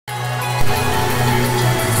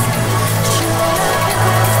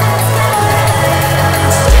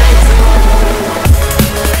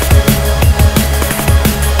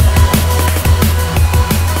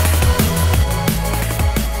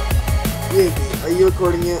Are you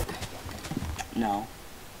recording yet? No.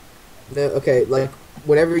 No. Okay. Like,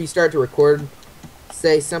 whenever you start to record,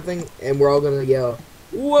 say something, and we're all gonna yell,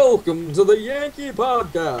 "Welcome to the Yankee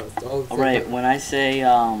Podcast!" All at the All same right. time. When I say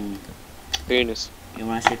Penis. when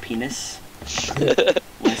I say penis,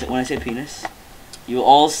 when I say penis, you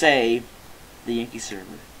all say the Yankee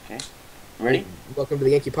server. Okay. Ready? Welcome to the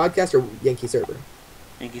Yankee Podcast or Yankee Server.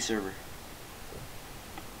 Yankee server.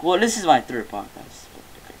 Well, this is my third podcast.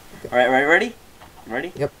 Okay. All right. Ready?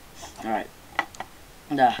 Ready? Yep. All right.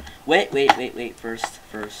 Wait. First,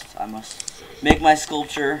 I must make my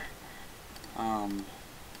sculpture. I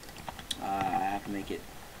have to make it.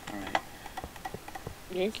 All right.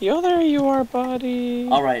 Yankee, oh there you are, buddy.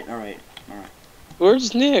 All right.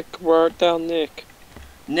 Where's Nick? Where art thou, Nick?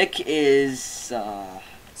 Nick is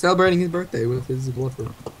Celebrating his birthday with his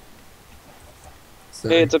girlfriend.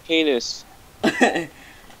 Hey, it's a penis.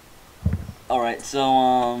 All right.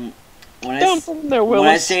 So when Down from there, Willis. when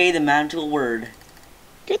I say the magical word,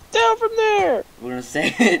 Get down from there. we're gonna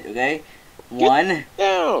say it. Okay. 1,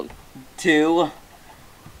 Down. 2,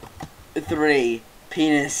 3.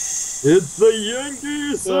 Penis. It's the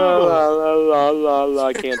Yankee La Server. la la la.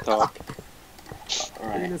 I can't talk. All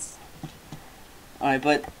right. Penis. All right,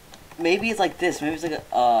 but maybe it's like this. Maybe it's like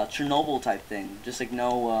a Chernobyl type thing. Just like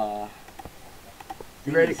no.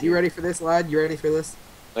 You ready? You ready for this, lad? You ready for this?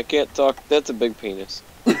 I can't talk. That's a big penis.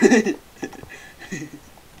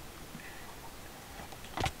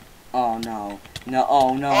 Oh no. No.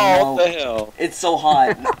 Oh no. Oh, no. what the hell? It's so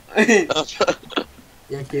hot.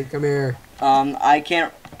 Yankee, come here. I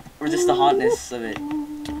can't resist the hotness of it.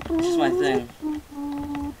 It's just my thing.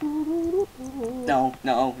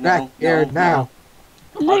 No. Back here no, now.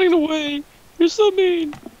 I'm running away. You're so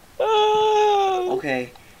mean. Ah.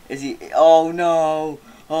 Okay. Is he? Oh no.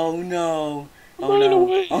 Oh no. I'm Oh running no.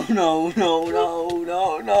 away. Oh no.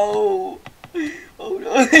 Oh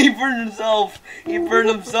no. He burned himself. I'm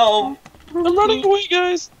running away,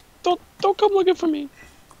 guys. Don't come looking for me.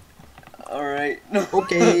 All right. No.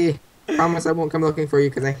 Okay. Promise I won't come looking for you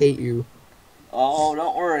because I hate you. Oh,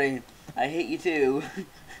 don't worry. I hate you too.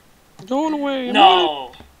 Going away. I'm No.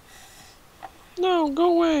 running- No,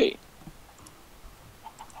 go away.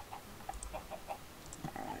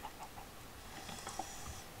 Man.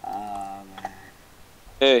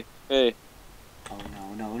 Hey. Oh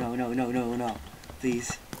no.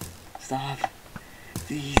 Please. Stop.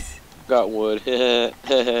 Please. Got wood. Can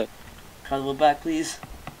I wood back, please?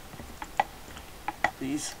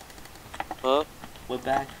 Please. Huh? Wood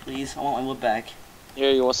back, please. I want my wood back.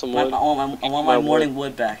 Here, you want some I wood? want my morning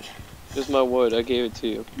wood back. Here's my wood. I gave it to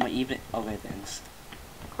you. My evening. Okay, thanks.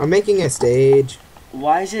 I'm making a stage.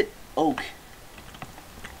 Why is it oak?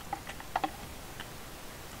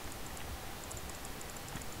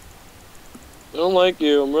 I don't like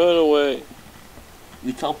you. I'm running away.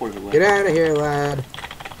 You teleported away. Get out of here, lad.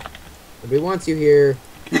 Nobody wants you here.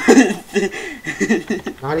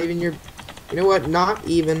 Not even your... You know what? Not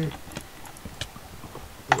even...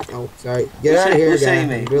 Oh, sorry. Get out of here, Who's guy. hitting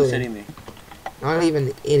me? I'm Who's really- hitting me? Not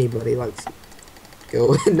even anybody likes you.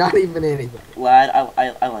 Go. Not even anybody. Lad,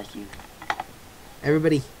 I like you.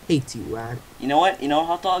 Everybody hates you, lad. You know what? You know,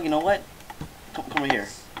 hot dog. You know what? Come over here.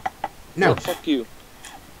 No. Oh, fuck you.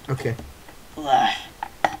 Okay. Ugh.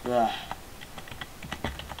 Ugh.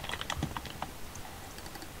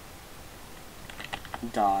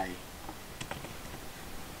 Die.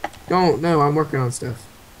 Don't. No, I'm working on stuff.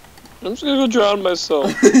 I'm just gonna go drown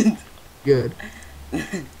myself. Good.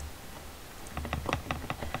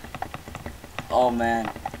 Oh man.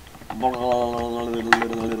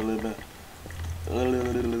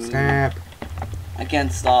 Snap. I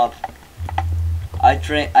can't stop. I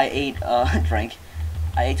ate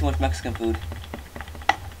I ate too much Mexican food.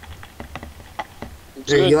 I'm just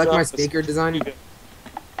Hey, gonna you like drop my this- speaker design?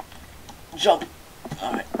 Jump.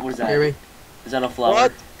 Alright, what is that? Hear me? Is that a flower?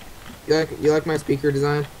 What? You like my speaker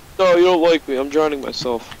design? No, you don't like me. I'm drowning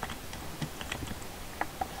myself.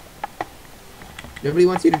 Nobody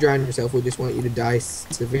wants you to drown yourself. We just want you to die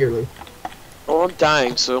severely. Oh, I'm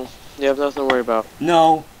dying, so you have nothing to worry about.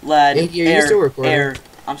 No, lad. Yankee, are you air, still recording? air.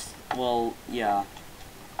 Well, yeah.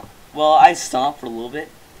 Well, I stopped for a little bit.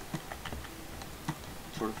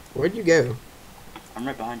 Sort of. Where'd you go? I'm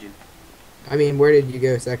right behind you. I mean, where did you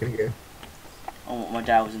go a second ago? Oh, my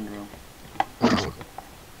dad was in the room. Oh.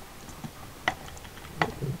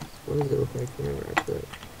 What does it look like whenever I put?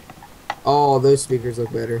 Oh, those speakers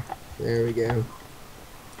look better. There we go.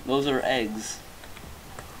 Those are eggs.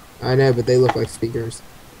 I know, but they look like speakers.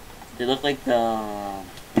 They look like the...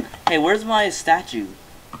 Hey, where's my statue?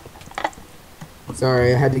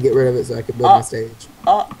 Sorry, I had to get rid of it so I could build my stage.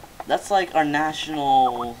 That's like our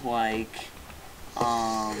national, like,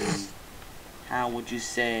 How would you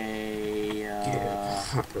say, Yeah,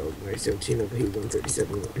 Hotdog, my 17 of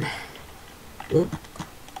 137. What?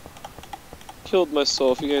 Killed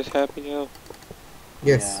myself. You guys happy now?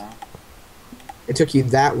 Yes. Yeah. It took you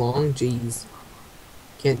that long? Jeez.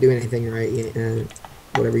 Can't do anything right yet.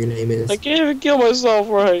 Whatever your name is. I can't even kill myself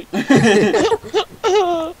right.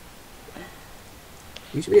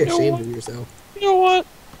 You should be You know ashamed what? of yourself. You know what?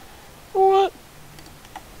 You know what?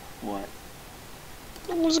 What?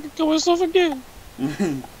 I'm just gonna kill myself again.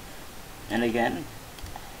 And again.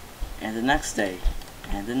 And the next day.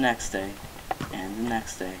 And the next day. And the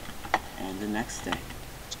next day. And the next day.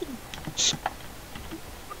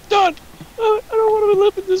 Done. I don't want to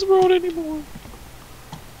live in this world anymore.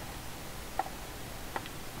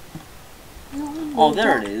 Oh,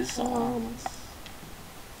 there it is.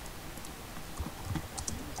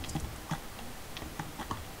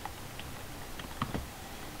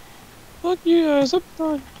 Fuck you guys. I'm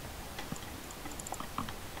done.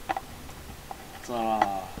 It's a lot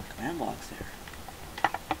of command blocks there.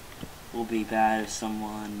 Will be bad if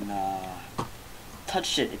someone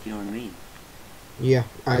touched it, if you know what I mean. Yeah,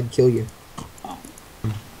 I'd kill you.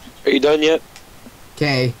 Are you done yet?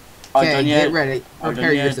 Okay. Are you Okay, done yet? get ready. Are you Prepare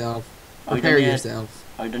done yet? yourself. Are you Prepare done yet? yourself.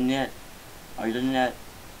 Are you done yet? Are you done yet?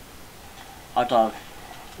 Hot dog.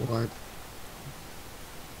 What?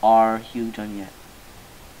 Are you done yet?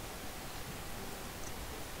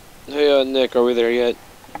 Hey, Nick, are we there yet?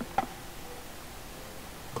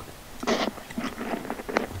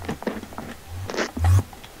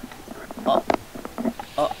 Oh.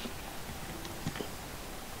 Oh.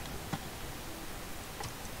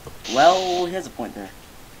 Well, he has a point there.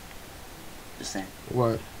 Just saying.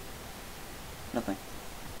 What? Nothing.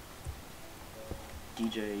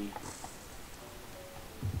 DJ.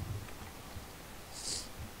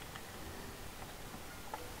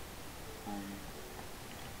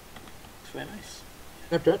 It's very nice.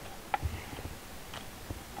 Snapchat?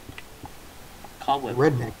 Cobweb.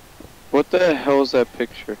 Redneck. What the hell is that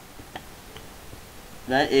picture?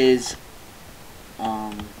 That is,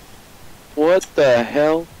 What the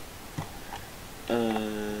hell?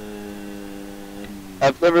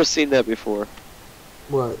 I've never seen that before.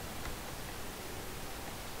 What?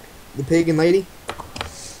 The pig and lady?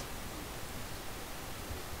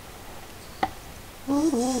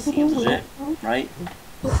 seems legit, right?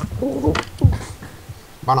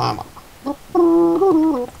 Banana.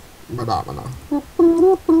 Banana.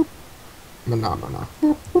 Banana.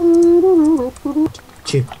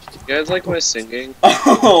 Chip. You guys like my singing?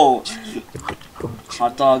 Oh!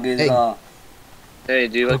 Hot dog is, Hey. Hey,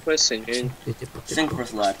 do you like my singing? sing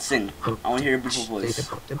first, lad, sing. I want to hear your beautiful voice.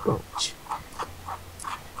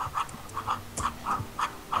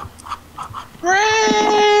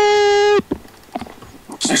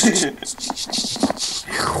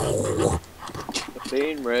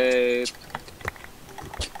 Being raped.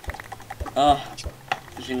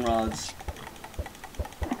 Fishing rods.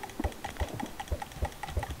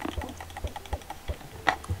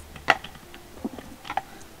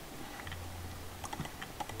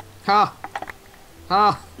 Ha!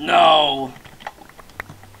 Ha! No!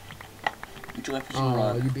 You took a fishing Oh,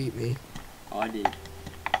 rod. you beat me. Oh, I did.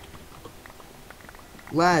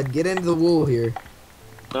 Lad, get into the wool here.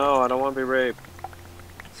 No, I don't want to be raped.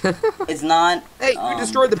 It's not. Hey, you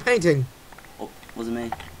destroyed the painting. Oh, was it me?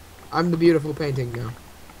 I'm the beautiful painting now.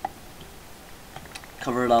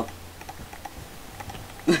 Cover it up.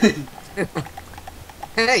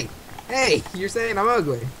 Hey! Hey! You're saying I'm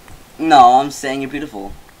ugly. No, I'm saying you're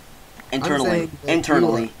beautiful. Internally. saying that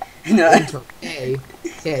Internally. Hey!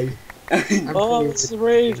 Hey! Oh, it's a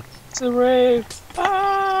rape. It's a rape.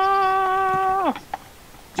 Ah!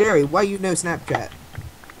 Jerry, why you know Snapchat?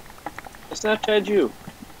 I Snapchat you.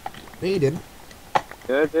 No, you didn't.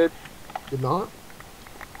 Yeah, I did. Did not?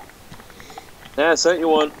 Yeah, I sent you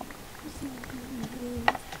one.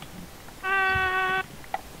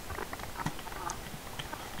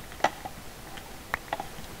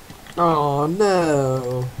 Oh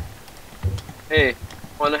no! Hey,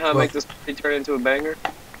 wanna how to What? make this party turn into a banger?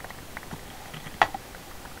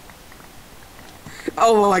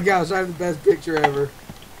 Oh my gosh, I have the best picture ever.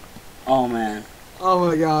 Oh, man. Oh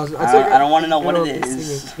my gosh. I don't want to know what it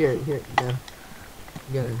is. Here, yeah.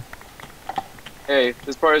 You gotta. Hey,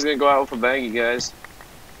 this party's gonna go out with a bang, you guys.